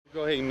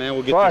Go ahead, man.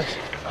 We'll get Clark. this.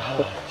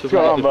 What's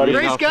going on, buddy?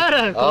 Great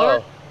Scotta,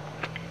 Clark.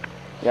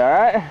 You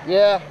alright?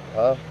 Yeah.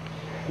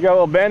 You got a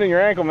little bend in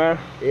your ankle, man.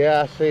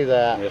 Yeah, I see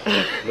that.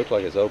 Yes, looks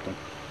like it's open.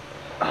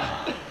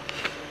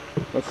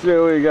 Let's see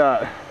what we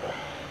got.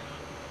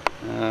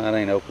 It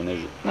ain't open,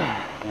 is it?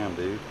 Damn,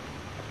 dude.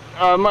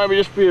 It might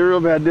just be a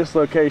real bad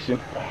dislocation.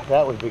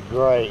 That would be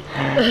great.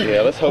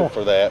 Yeah, let's hope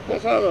for that.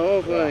 That's how the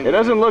whole thing. It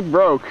doesn't look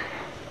broke.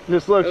 It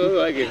just looks, It looks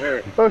like it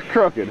hurt. looks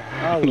crooked.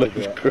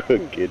 Looks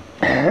crooked.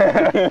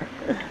 Damn,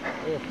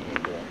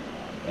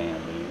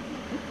 dude.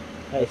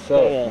 Hey,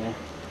 Stan.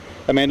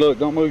 Hey, man, look,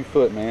 don't move your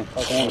foot, man.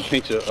 I don't want to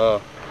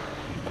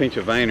pinch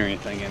a vein or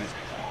anything in it.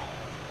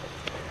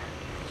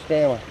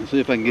 Stanley. Let's see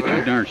if I can get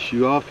your darn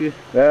shoe off you.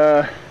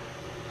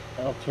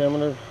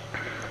 Altimeter.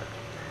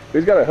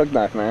 Who's got a hook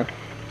knife, man?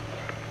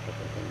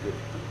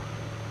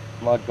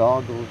 My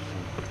goggles.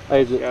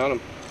 Hey, is it? Got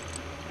him.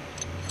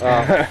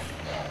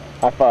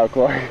 High five,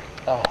 Clark.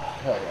 Oh,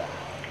 hell yeah.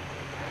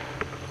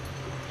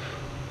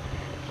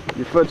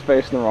 Your foot's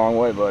facing the wrong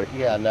way, buddy.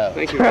 Yeah, I know.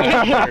 Thank you.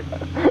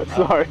 Sure.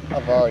 Sorry.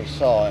 I've already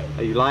saw it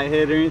Are you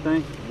lightheaded or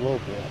anything? a little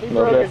bit. He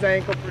No broke bit. his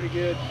ankle pretty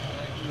good.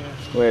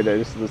 Wait there,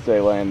 just to stay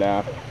laying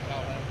down.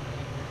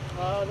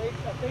 I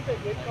think they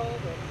did call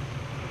it.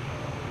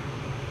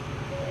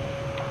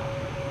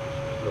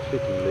 Let's see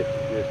if you can lift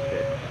this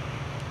head.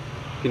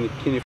 Can you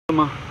feel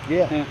my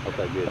Yeah. hand?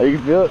 Okay, good. Oh, you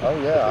can feel it?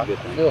 Oh, yeah. That's a I good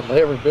thing. feel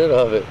every bit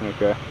of it.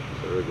 Okay.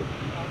 That's a very good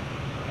thing.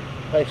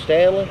 Hey,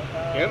 Stanley.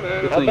 Yeah,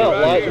 man. Good How thing about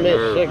you're lighting me a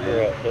nerve, man.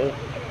 cigarette, dude?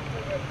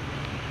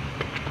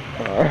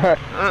 Alright.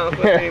 I don't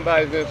think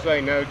anybody's going to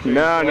say no to you.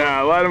 No,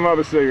 no, light him up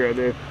a cigarette,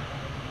 dude.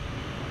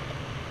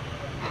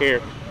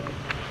 Here.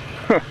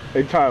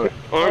 Hey, Tyler.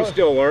 Arm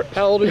still works.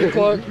 How old are you,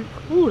 Clark?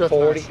 Ooh, that's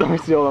 40. Let me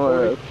see all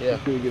of that. Yeah.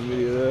 Can we get a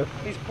video of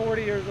that? He's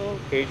 40 years old.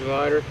 Cage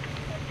lighter.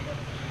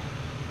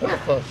 Oh,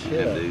 Yeah,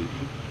 shit. dude.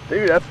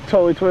 Dude, that's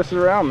totally twisted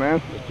around,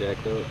 man. Get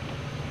jacked up.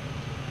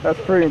 That's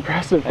pretty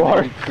impressive, Hey,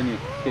 Clark.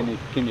 man,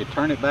 can you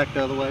turn it back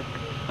the other way?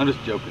 I'm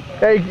just joking.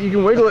 Hey, you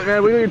can wiggle it,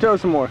 man. Wiggle your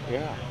toes some more.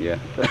 Yeah. Yeah,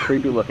 That's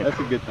creepy looking. that's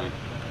a good thing.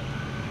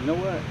 You know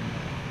what?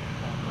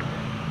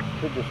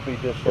 Could just be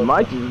this. You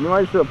might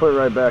still put it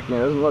right back in. It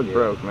doesn't look Yeah.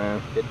 broke,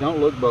 man. It don't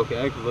look broken.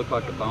 It actually looks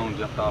like the bone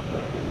jumped off of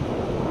it.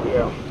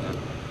 Yeah.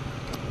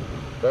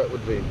 That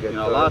would be a good You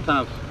know, a lot of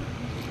times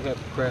you have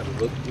crap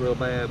that looks real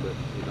bad, but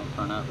it don't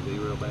turn out to be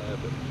real bad.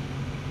 But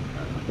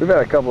We've had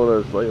a couple of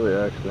those lately,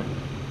 actually.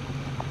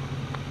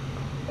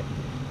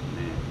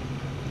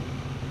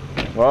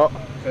 man, Well,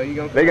 So you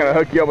gonna they're gonna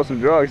hook you up with some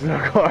drugs, so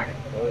Clark.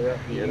 Oh, yeah.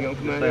 You gonna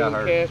come Just out say here I and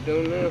heard. cast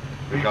on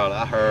now? God,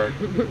 I heard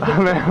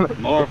Man,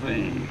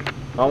 morphine.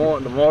 I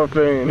want the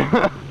morphine.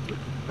 Yeah,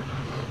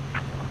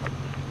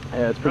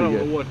 it's I pretty don't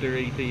know good. what their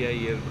ETA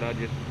is, but I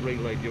just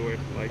relayed your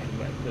information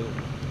back to them.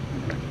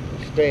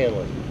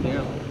 Stanley.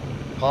 Yeah.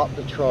 Pop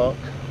the trunk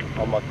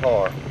on my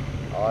car.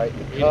 All right,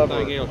 the cover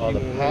Anything else on you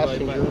the wanna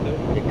relay back passenger,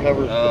 to? it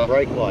covers the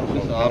brake lights. on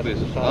It's the obvious.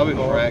 passenger side Obvious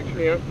of the car. fracture.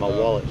 Yeah. My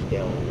wallet's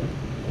down.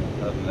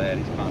 Other than that,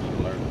 he's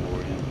constantly learning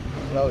for him.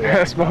 Oh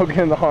yeah.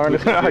 Smoking the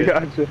harness. Which is I good.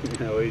 got you.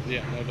 You know, he's,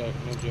 Yeah, no doubt,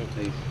 no joke.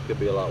 he could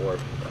be a lot worse.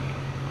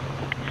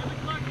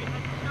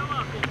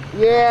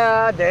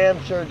 Yeah, I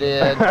damn sure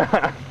did.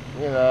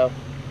 You know.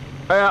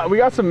 We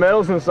got some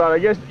medals inside. I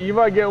guess you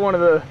might get one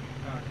of the,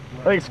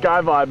 I think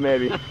Sky Vibe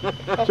maybe.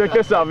 Check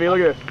this out, V. Look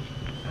at this.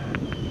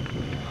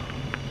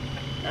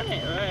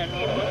 Hey,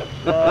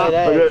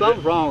 Look at-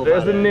 Something's wrong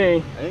There's about the it.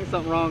 knee. Ain't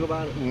something wrong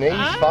about it? knee's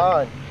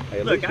fine. Hey,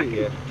 at Look, least we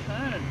get.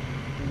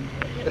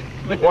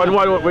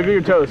 Watch, wiggle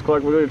your toes,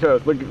 Clark. Wiggle your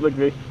toes. Look,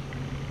 V.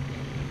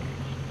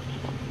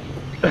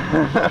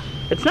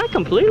 It's not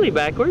completely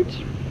backwards.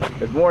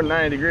 It's more than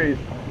 90 degrees.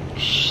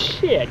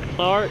 Shit,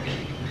 Clark.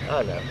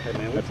 I know. Hey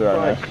man, That's we all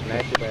right, probably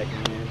snatch it back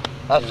in.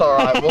 That's all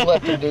right. We'll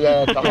let them do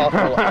that at the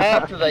hospital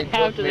after they put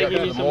After me they up give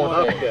to you the some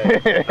morphine.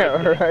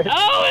 Yeah, right.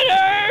 Oh, it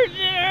hurts!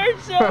 It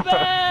hurts so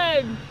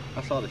bad!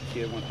 I saw this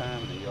kid one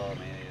time in the yard,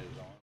 man.